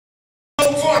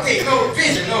authority, no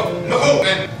vision, no hope,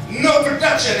 and no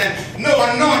production, and no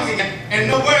anointing, and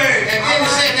no word. And then it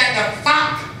said that the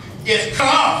flock is cut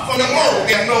off from the fold.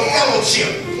 There's no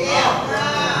fellowship.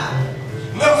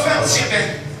 No fellowship.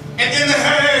 And then the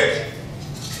herd,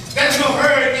 there's no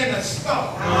herd in the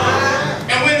stall.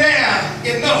 And when there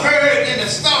is no herd in the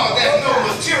stall, there's no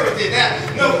maturity,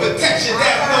 there's no protection,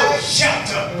 there's no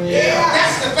shelter.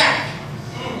 That's the fact.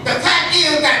 The fact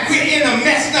is that we're in a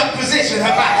messed up position,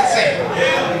 I'm about to say.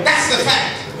 That's the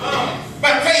fact.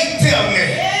 But faith tells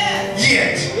me,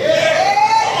 yet.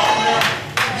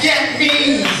 Yet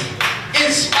means in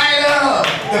spite of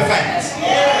the facts.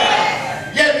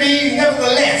 Yet means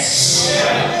nevertheless.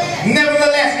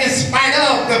 Nevertheless, in spite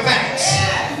of the facts,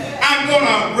 I'm going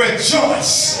to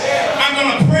rejoice. I'm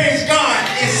going to praise God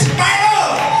in spite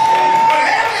of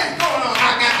whatever is going on.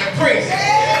 I got to praise Him.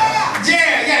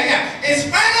 In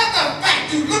spite of the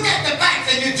fact, you look at the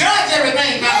facts and you judge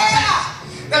everything by the facts.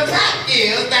 The fact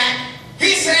is that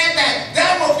He said that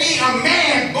there will be a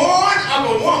man born of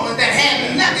a woman that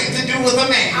had nothing to do with a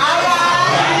man.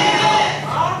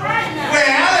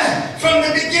 Well, from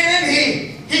the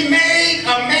beginning, He made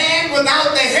a man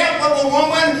without the help of a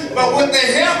woman, but with the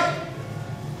help.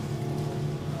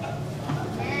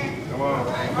 Come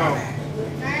on.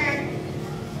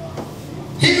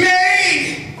 He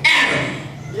made Adam.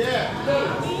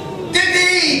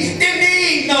 Didn't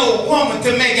need no woman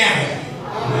to make Adam.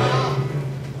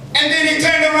 And then He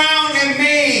turned around and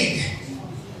made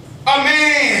a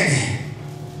man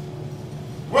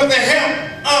with the help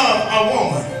of a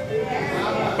woman,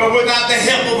 but without the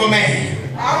help of a man.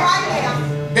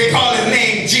 They call His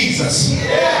name Jesus.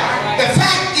 The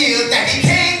fact is that He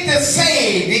came to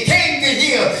save, He came to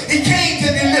heal, He came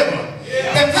to deliver.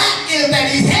 The fact is that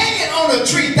He's hanging on a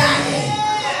tree dying.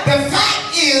 The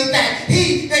fact is that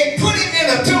they put Him in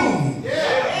a tomb.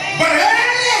 But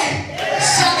early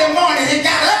Sunday morning He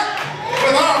got up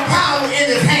with all power in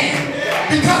His hand,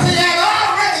 because He had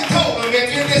already told them,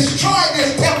 if you destroy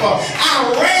this temple,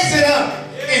 I'll raise it up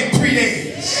in 3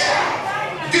 days.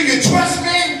 Do you trust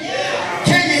me?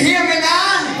 Can you hear me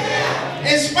now?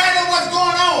 In spite of what's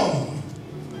going on,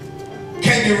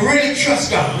 can you really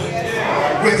trust God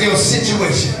with your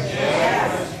situation?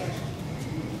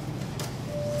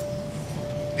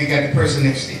 You got the person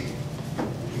next to you.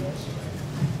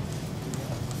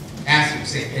 Ask him,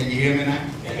 say, can you hear me now?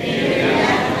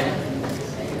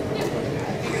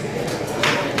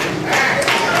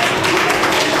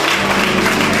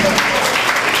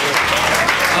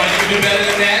 Oh, you can do better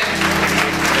than that?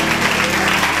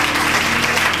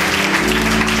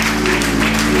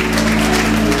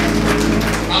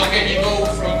 How can you go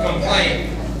from complaint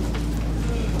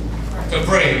to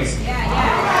praise?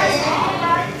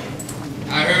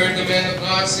 I heard the man of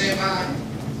God say, I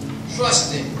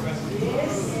trusted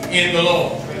in the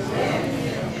Lord.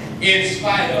 In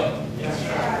spite of.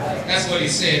 That's what he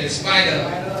said, in spite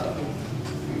of.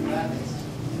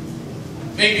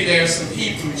 Maybe there are some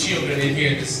Hebrew children in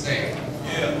here this day.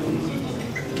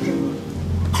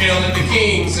 Telling the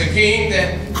Kings, a king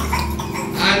that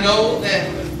I know that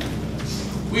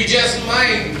we just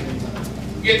might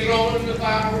get thrown in the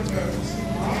fire first.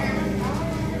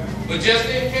 But just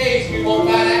in case, we won't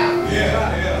bow down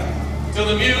to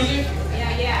the music.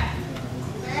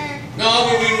 No,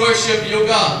 when we worship your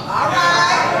God.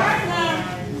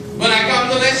 But I come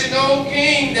to let you know,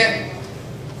 King, that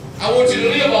I want you to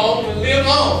live on and live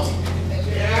on.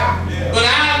 But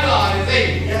our God is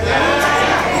able.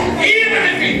 Even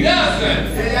if He doesn't,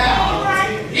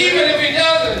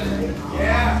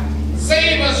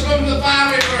 save us from the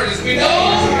fiery furnace, we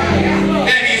know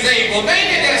that He's able.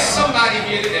 Maybe there's somebody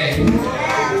here today.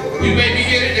 You may be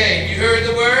here today. You heard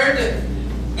the word.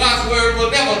 God's word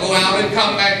will never go out and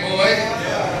come back void.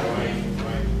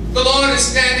 The Lord is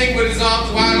standing with His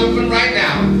arms wide open right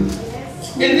now.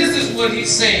 And this is what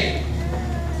He's saying.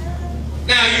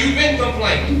 Now, you've been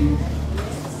complaining.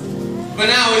 But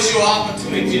now is your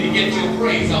opportunity to get your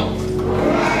praise on.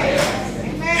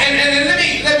 And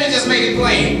let me just make it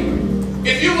plain.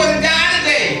 If you were to die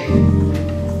today,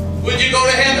 would you go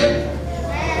to heaven?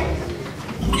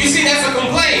 You see, that's a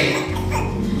complaint.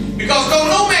 Because though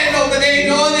no man knows the day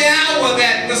nor the hour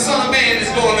that the Son of Man is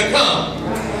going to come.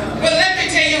 But let me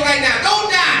tell you right now, don't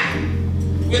die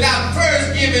without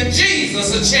first giving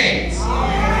Jesus a chance.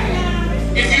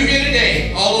 If you're here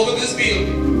today, all over this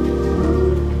building,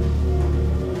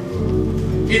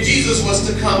 if Jesus was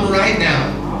to come right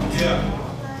now,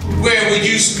 where would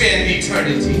you spend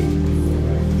eternity?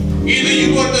 Either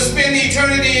you're going to spend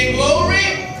eternity in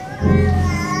glory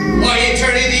or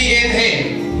eternity in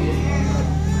hell.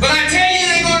 But I tell you,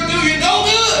 they're going to do you no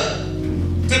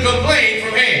good to complain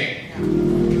from hell.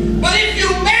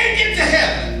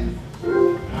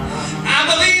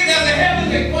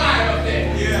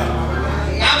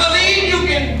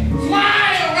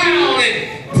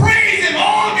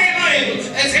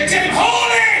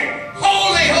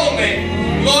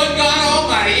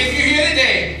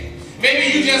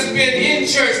 in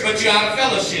church, but you're out of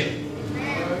fellowship.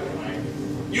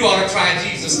 You ought to try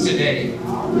Jesus today.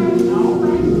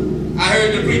 I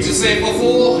heard the preacher say for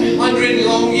 400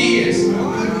 long years,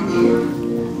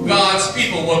 God's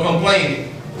people were complaining.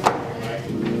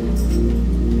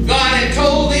 God had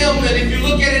told them that if you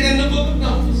look at it in the book of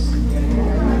Numbers,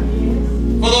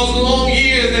 for those long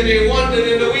years that they wandered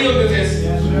in the wilderness,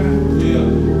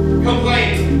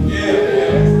 complaining.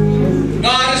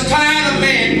 God is tired of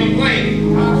man complaining.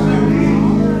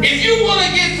 If you want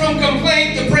to get from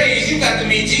complaint to praise, you got to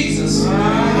meet Jesus.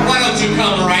 Why don't you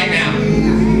come right now?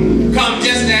 Come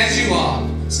just as you are.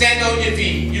 Stand on your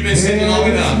feet. You've been sitting long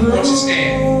enough. Won't you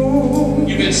stand?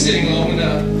 You've been sitting long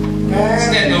enough.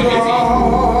 Stand on your feet.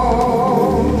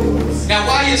 Now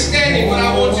while you're standing, what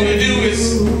I want you to do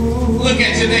is look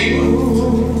at your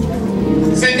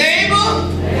neighbor. Say, neighbor,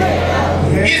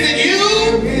 is it you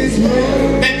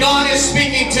that God is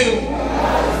speaking to?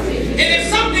 And if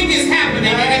something is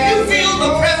happening, and if you feel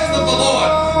the presence of the Lord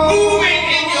moving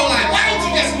in your life, why don't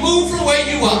you just move from where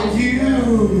you are?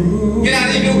 Get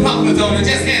out of your comfort zone and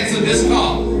just answer this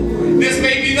call. This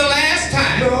may be the last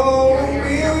time.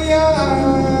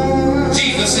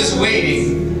 Jesus is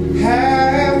waiting.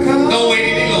 Don't wait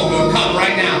any longer. Come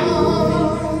right now.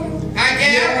 I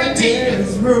guarantee you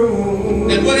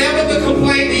that whatever the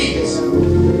complaint is,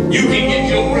 you can get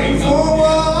your praise up.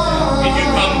 If you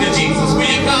come to Jesus, will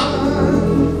you come?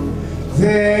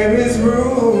 There is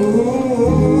room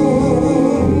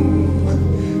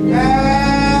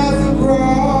at the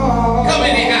cross. Come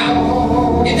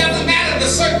anyhow. It doesn't matter the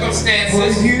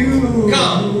circumstances.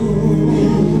 Come.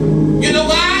 You know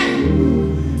why?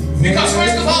 Because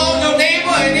first of all, your neighbor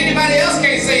and anybody else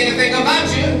can't say anything about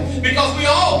you, because we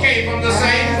all came from the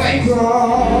same place.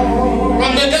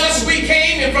 From the dust we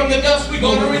came, and from the dust we're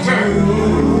going to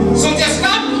return. So just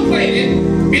stop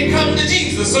complaining and come to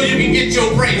Jesus so you can get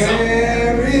your praise on.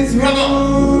 Come on.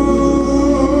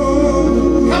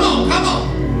 Come on, come on.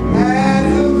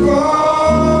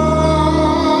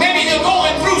 Maybe you're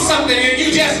going through something and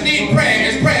you just need prayer.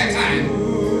 It's prayer time.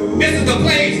 This is the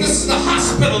place. This is the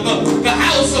hospital, the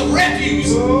house of refuge.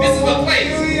 This is the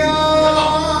place. Come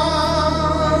on.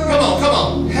 Come on, come on.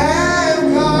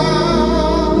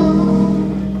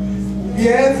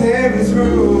 Yes, there is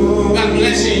room. God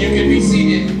bless you. You can be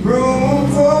seated. Room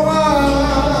for one.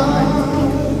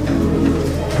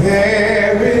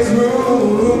 There is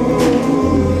room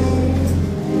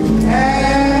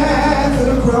at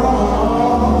the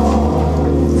cross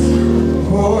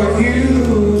for you.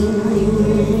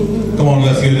 Come on,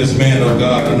 let's give this man of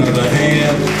God another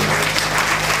hand.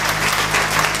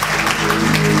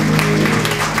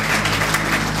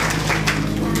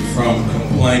 From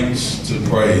complaints to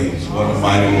praise. What a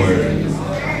mighty word.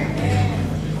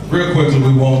 Real quickly,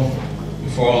 we want,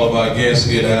 before all of our guests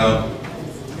get out,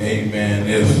 amen,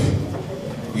 if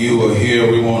you are here,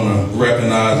 we want to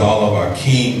recognize all of our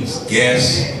Kings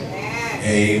guests.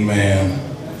 Amen.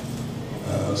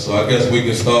 So I guess we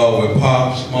can start with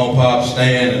Pops. Come on, Pops,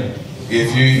 stand. And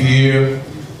if you're here,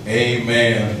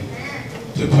 amen,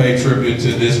 to pay tribute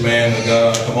to this man of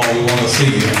God, come on, we want to see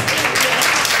you.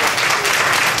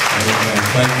 Amen.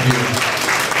 Thank you.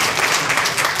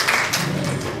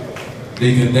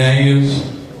 Deacon Daniels.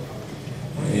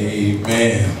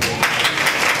 Amen.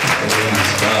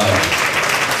 Praise God.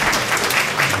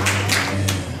 Amen.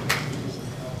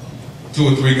 2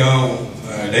 or 3 gone,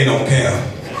 they don't count.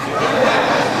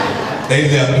 They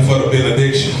left before the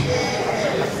benediction.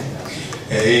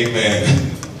 Amen.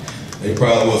 They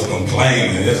probably was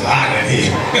complaining. It's hot in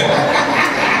here.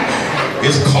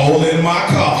 It's cold in my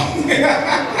car.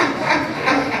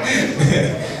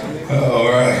 All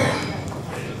right.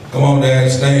 Come on, Dad,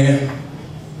 stand.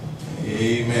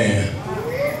 Amen.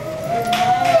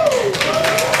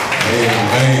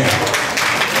 Amen.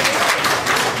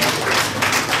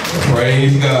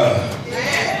 Praise God.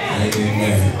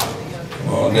 Amen.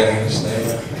 Come on, Dad,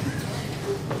 stand.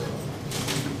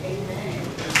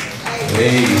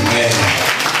 Amen.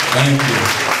 Thank you.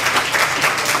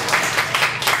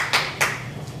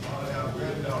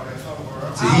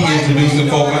 See, he introduced the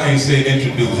folk. I ain't said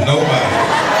introduce nobody.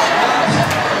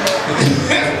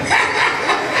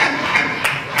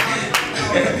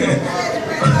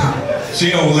 She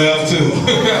don't laugh too.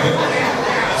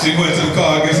 She went to the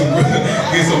car get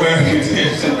some air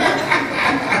conditioning.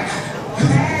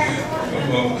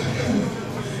 Come on.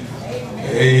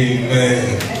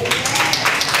 Amen.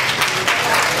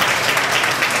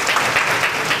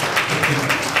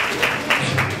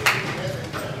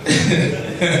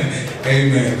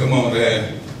 Amen. Come on, Dad.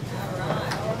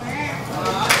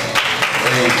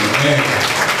 Amen.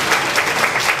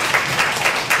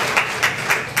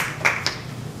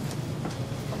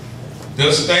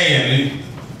 Just stand.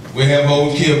 We have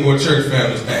old Kilgore church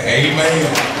family stand. Amen.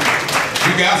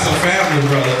 You got some family,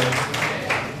 brother.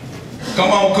 Come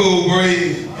on, Cool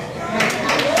Breeze.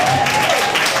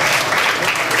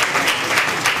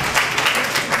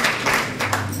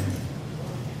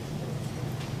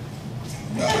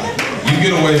 You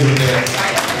get away with that.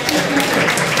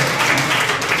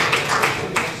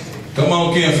 Come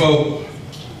on, kinfolk.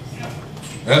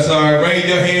 That's all right. Raise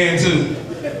your hand too.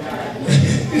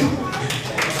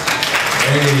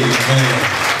 Amen.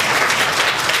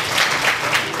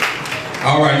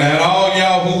 All right, now all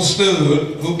y'all who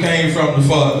stood, who came from the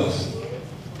fathers.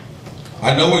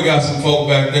 I know we got some folk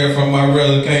back there from my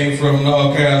brother came from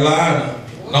North Carolina.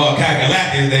 North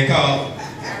Carolina, as they call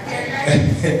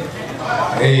it.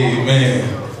 Amen.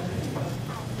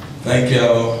 Thank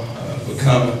y'all for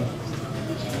coming.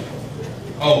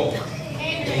 Oh,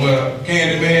 well,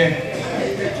 Candyman,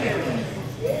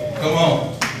 come on.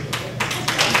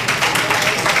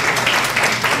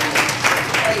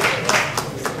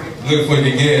 Look for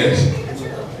your gas.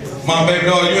 My baby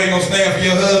dog, you ain't gonna stand for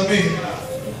your husband?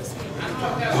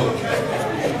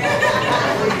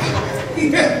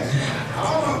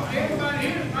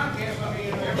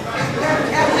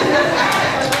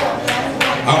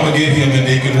 I'm gonna get him and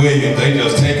Deacon Williams. They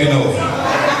just taking over.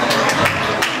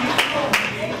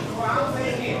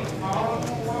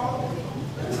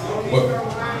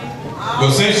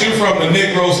 Well, since you from the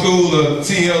Negro school of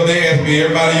T.L. Dansby,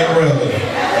 everybody your brother.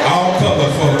 All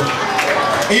colored folk.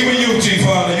 Even you, Chief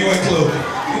Hunter, you included.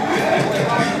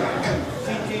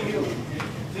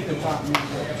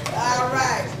 All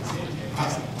right.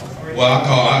 Well,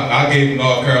 I gave them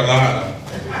North Carolina,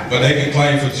 but they can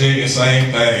claim Virginia,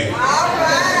 same thing. All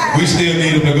right. We still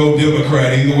need them to go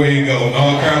Democrat, either way you go.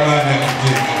 North Carolina and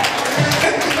Virginia.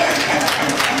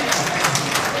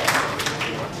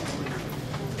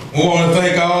 We want to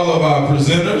thank all of our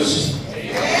presenters.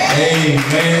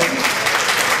 Amen.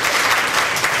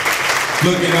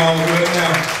 Looking all good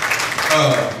now.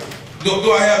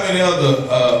 Do I have any other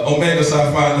Omega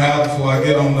Psi Phi in the house before I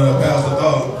get on Pastor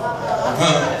Thought?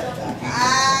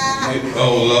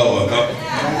 Oh Lord.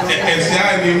 And see, I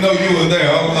didn't even know you were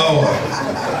there. Oh Lord.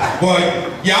 Well,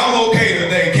 y'all okay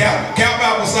today. Cap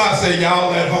Apple Psi said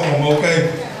y'all at home,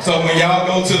 okay? So when y'all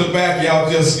go to the back,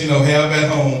 y'all just, have at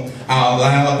home. I'll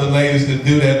allow the ladies to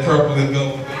do that purple and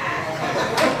gold.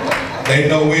 They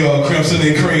know we are Crimson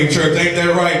and Cream Church. Ain't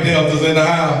that right, Delta's in the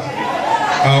house?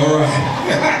 All right.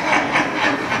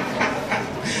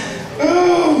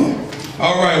 Oh.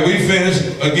 All right, we finished.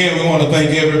 Again, we want to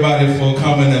thank everybody for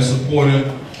coming and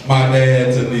supporting my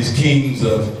dads and these Kings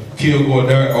of Kilgore.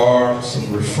 There are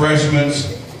some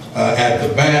refreshments at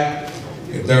the back.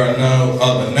 If there are no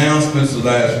other announcements, the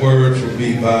last words will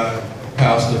be by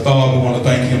Pastor Thor. We want to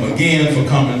thank him again for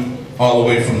coming all the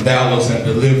way from Dallas and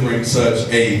delivering such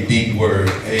a deep word.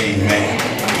 Amen.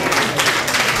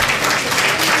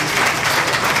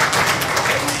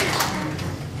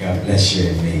 God bless you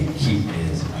and may keep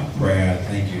is my prayer.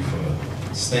 Thank you for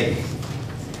staying.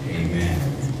 Amen.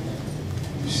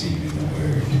 Receiving the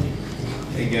word.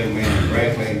 Hey, young man,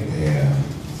 right back there.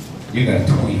 You got a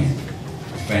twin.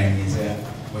 Family's there.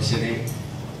 What's your name?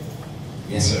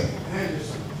 Yes, sir.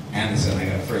 Anderson. I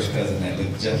got a first cousin that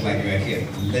looked just like you right here.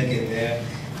 Look at that.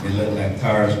 They look like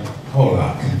Tars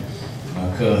Pollock. My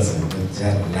cousin looked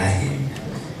just like him.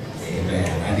 Amen.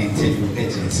 I need to take you a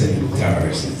picture and send you to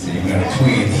Tars. So you got a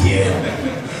twin here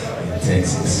in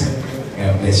Texas.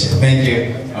 God bless you. Thank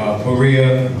you. For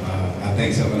real, I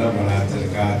think some of them went out to the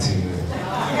God too.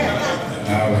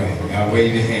 All right. Y'all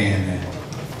wave your hand.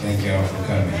 Thank y'all for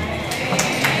coming.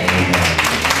 Amen.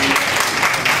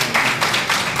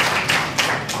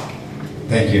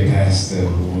 Thank you, Pastor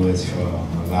Woods, for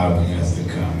allowing us to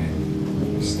come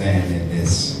and stand in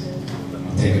this.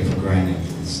 I'll take it for granted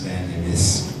to stand in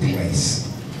this place.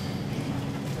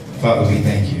 Father, we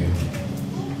thank you.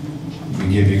 We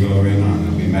give you glory and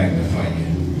honor. We magnify you.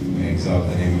 We exalt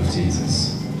the name of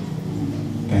Jesus.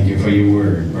 Thank you for your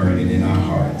word burning in our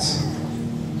hearts.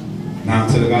 Now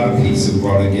to the God of peace who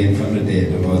brought again from the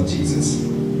dead the Lord Jesus,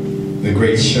 the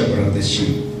great shepherd of the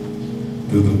sheep,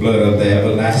 through the blood of the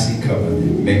everlasting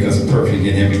covenant, make us perfect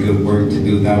in every good work to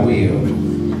do thy will,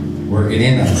 working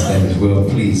in us that is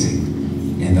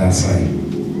well-pleasing in thy sight.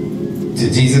 To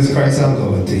Jesus Christ our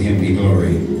Lord, to him be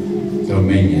glory,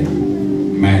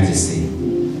 dominion, majesty,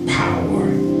 power,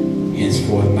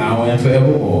 henceforth, now, and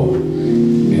forevermore.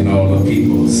 And all the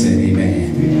people said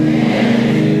amen. Amen.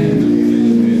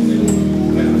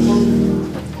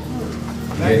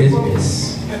 It is this.